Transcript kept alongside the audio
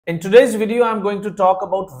In today's video, I'm going to talk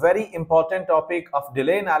about very important topic of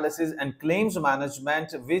delay analysis and claims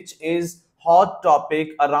management, which is hot topic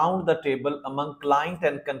around the table among client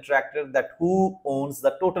and contractor, that who owns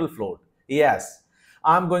the total float. Yes,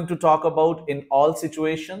 I'm going to talk about in all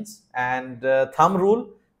situations and thumb rule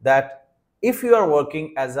that if you are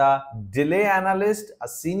working as a delay analyst, a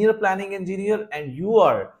senior planning engineer, and you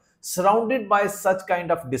are surrounded by such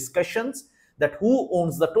kind of discussions that who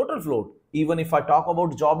owns the total float, even if I talk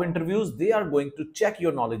about job interviews, they are going to check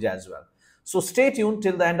your knowledge as well. So stay tuned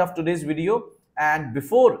till the end of today's video. And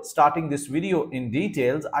before starting this video in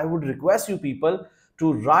details, I would request you people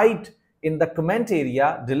to write in the comment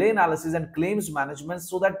area delay analysis and claims management,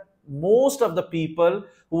 so that most of the people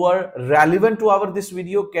who are relevant to our this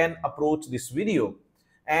video can approach this video.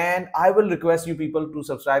 And I will request you people to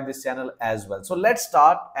subscribe this channel as well. So let's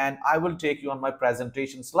start, and I will take you on my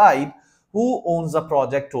presentation slide. Who owns the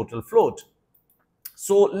project total float?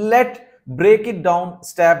 So let's break it down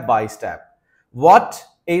step by step. What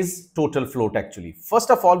is total float actually? First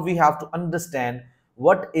of all, we have to understand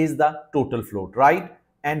what is the total float, right?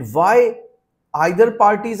 And why either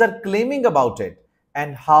parties are claiming about it,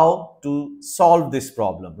 and how to solve this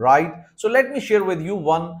problem, right? So let me share with you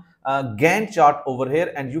one Gantt chart over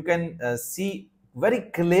here, and you can see very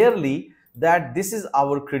clearly that this is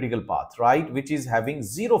our critical path, right? Which is having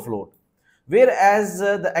zero float. Whereas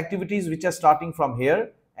the activities which are starting from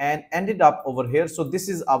here and ended up over here, so this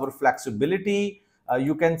is our flexibility.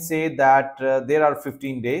 You can say that there are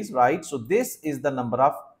 15 days, right? So this is the number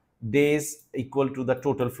of days equal to the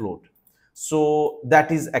total float. So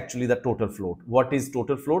that is actually the total float. What is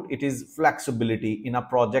total float? It is flexibility in a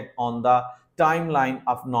project on the timeline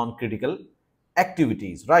of non-critical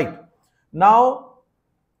activities, right? Now,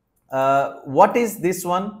 what is this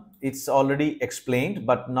one? It's already explained,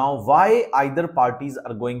 but now why either parties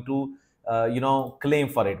are going to claim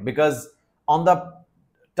for it? Because on the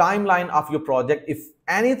timeline of your project, if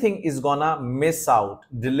anything is gonna miss out,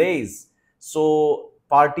 delays, so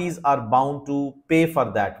parties are bound to pay for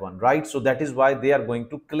that one, right? So that is why they are going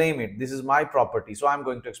to claim it. This is my property, so I'm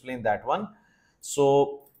going to explain that one.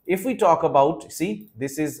 So if we talk about, see,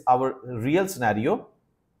 this is our real scenario,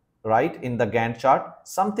 right? In the Gantt chart,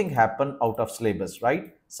 something happened out of syllabus,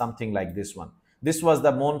 right? Something like this one. This was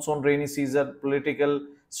the monsoon rainy season, political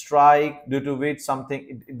strike, due to which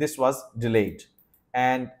this was delayed.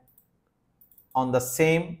 And on the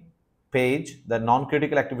same page, the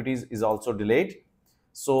non-critical activities is also delayed.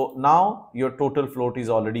 So now your total float is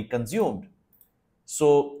already consumed.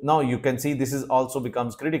 So now you can see this is also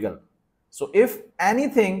becomes critical. So if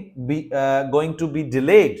anything be going to be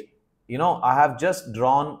delayed, I have just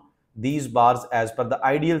drawn these bars as per the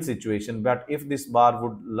ideal situation, but if this bar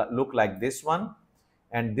would look like this one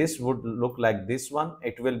and this would look like this one,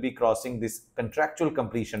 it will be crossing this contractual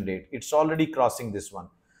completion date. It's already crossing this one.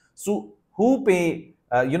 So who pay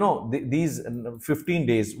these 15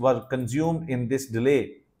 days were consumed in this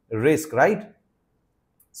delay risk, right?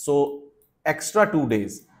 So extra 2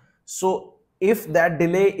 days. So if that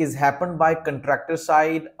delay is happened by contractor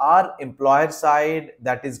side or employer side,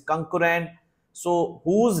 that is concurrent, so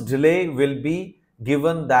whose delay will be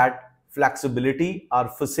given that flexibility or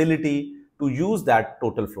facility to use that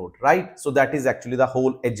total float, right? So that is actually the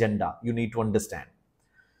whole agenda you need to understand.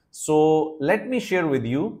 So let me share with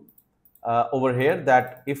you over here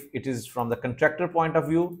that if it is from the contractor point of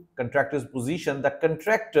view, contractor's position, the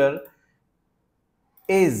contractor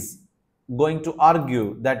is going to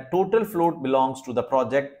argue that total float belongs to the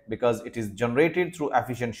project because it is generated through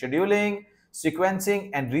efficient scheduling, sequencing,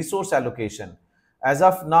 and resource allocation. As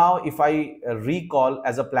of now, if I recall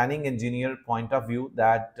as a planning engineer point of view,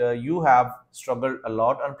 that you have struggled a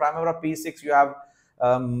lot on Primavera P6, you have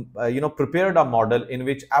prepared a model in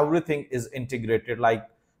which everything is integrated, like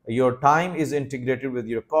your time is integrated with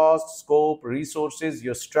your cost, scope, resources,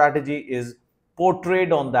 your strategy is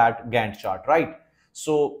portrayed on that Gantt chart, right?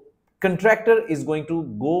 So contractor is going to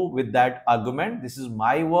go with that argument. This is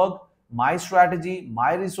my work, my strategy,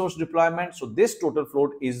 my resource deployment. So this total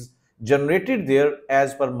float is generated there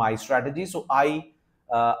as per my strategy. So I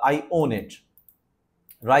own it,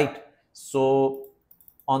 right? So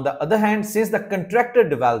on the other hand, since the contractor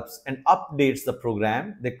develops and updates the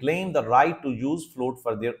program, they claim the right to use float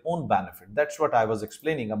for their own benefit. That's what I was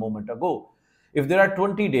explaining a moment ago. If there are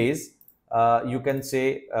 20 days, you can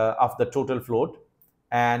say of the total float,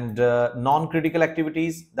 and non-critical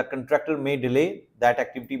activities, the contractor may delay that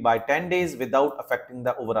activity by 10 days without affecting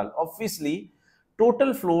the overall. Obviously,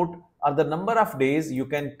 total float are the number of days you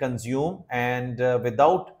can consume and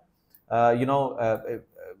without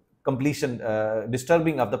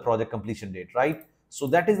disturbing of the project completion date, right? So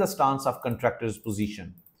that is the stance of contractor's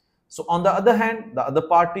position. So on the other hand, the other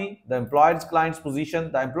party, the employer's client's position,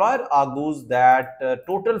 the employer argues that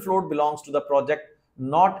total float belongs to the project,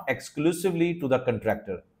 not exclusively to the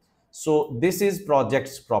contractor. So this is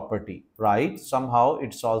project's property, right? Somehow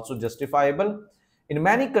it's also justifiable. In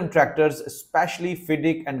many contractors, especially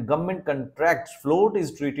FIDIC and government contracts, float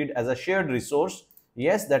is treated as a shared resource.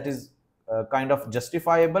 Yes, that is kind of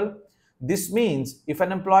justifiable. This means if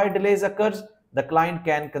an employee delays occurs, the client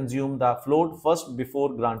can consume the float first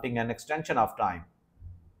before granting an extension of time.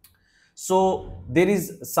 So there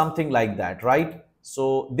is something like that, right?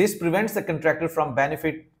 So this prevents the contractor from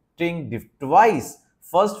benefiting twice,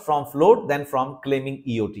 first from float, then from claiming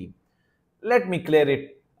EOT. Let me clear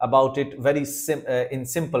it about it very in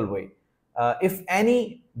simple way. If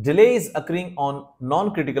any delay is occurring on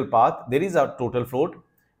non-critical path, there is a total float,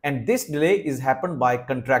 and this delay is happened by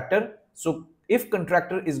contractor. So if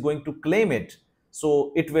contractor is going to claim it,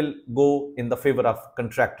 so it will go in the favor of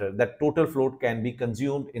contractor. That total float can be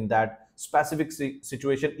consumed in that specific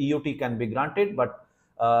situation. EOT can be granted, but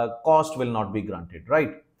cost will not be granted,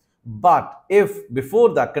 right? But if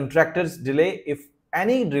before the contractor's delay, if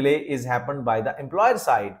any delay is happened by the employer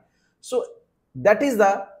side, so that is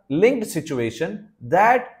the linked situation,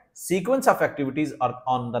 that sequence of activities are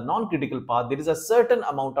on the non-critical path, there is a certain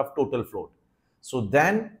amount of total float. So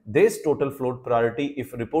then this total float priority,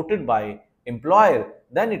 if reported by employer,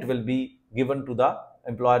 then it will be given to the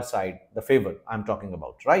employer side, the favor I'm talking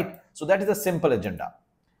about, right? So that is a simple agenda.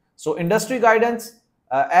 So industry guidance,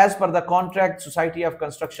 as per the Contract Society of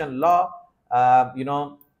Construction Law,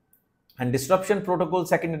 and Disruption Protocol,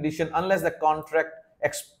 second edition, unless the contract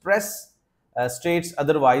express states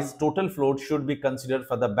otherwise, total float should be considered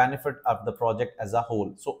for the benefit of the project as a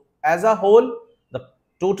whole. So as a whole, the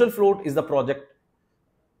total float is the project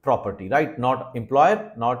property, right? Not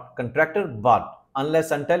employer, not contractor, but unless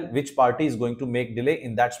until which party is going to make delay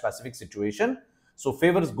in that specific situation, so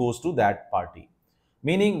favors goes to that party,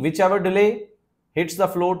 meaning whichever delay hits the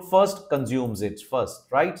float first consumes it first,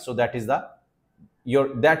 right? So that is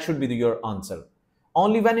that should be your answer.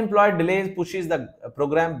 Only when employer delays pushes the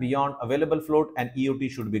program beyond available float, and EOT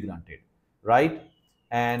should be granted, right?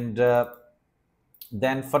 And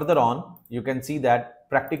then further on, you can see that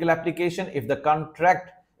practical application, if the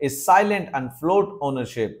contract is silent and float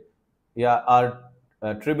ownership, our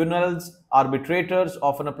tribunals, arbitrators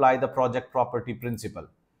often apply the project property principle.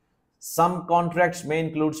 Some contracts may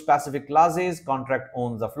include specific clauses. Contract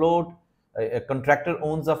owns the float, a contractor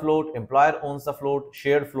owns the float, employer owns the float,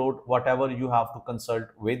 shared float, whatever you have to consult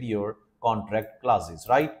with your contract clauses,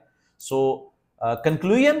 right? So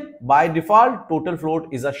conclusion, by default, total float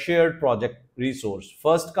is a shared project resource.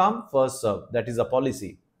 First come, first serve. That is a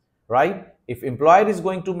policy, right? If employer is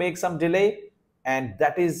going to make some delay and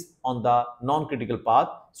that is on the non-critical path,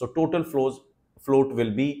 so total float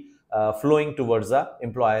will be flowing towards the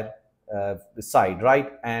employer side,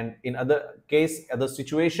 right? And in other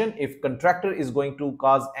situation, if contractor is going to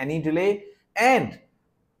cause any delay and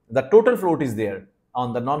the total float is there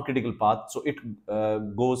on the non-critical path, so it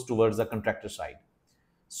goes towards the contractor side.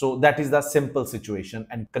 So that is the simple situation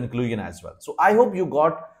and conclusion as well. So I hope you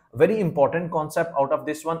got very important concept out of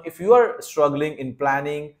this one. If you are struggling in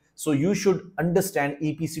planning, so you should understand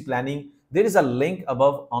EPC planning. There is a link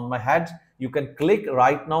above on my head. You can click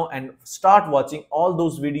right now and start watching all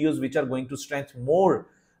those videos which are going to strengthen more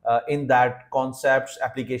in that concepts,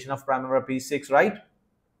 application of Primavera P6, right?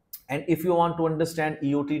 And if you want to understand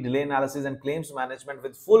EOT, delay analysis and claims management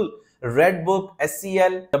with full red book,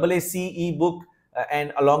 SCL, AACE book,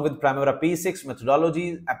 and along with Primavera P6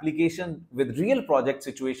 methodologies, application with real project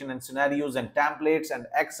situation and scenarios and templates and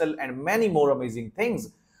Excel and many more amazing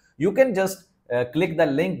things, you can just click the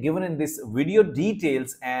link given in this video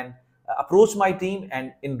details and approach my team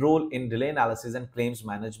and enroll in delay analysis and claims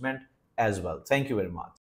management as well. Thank you very much.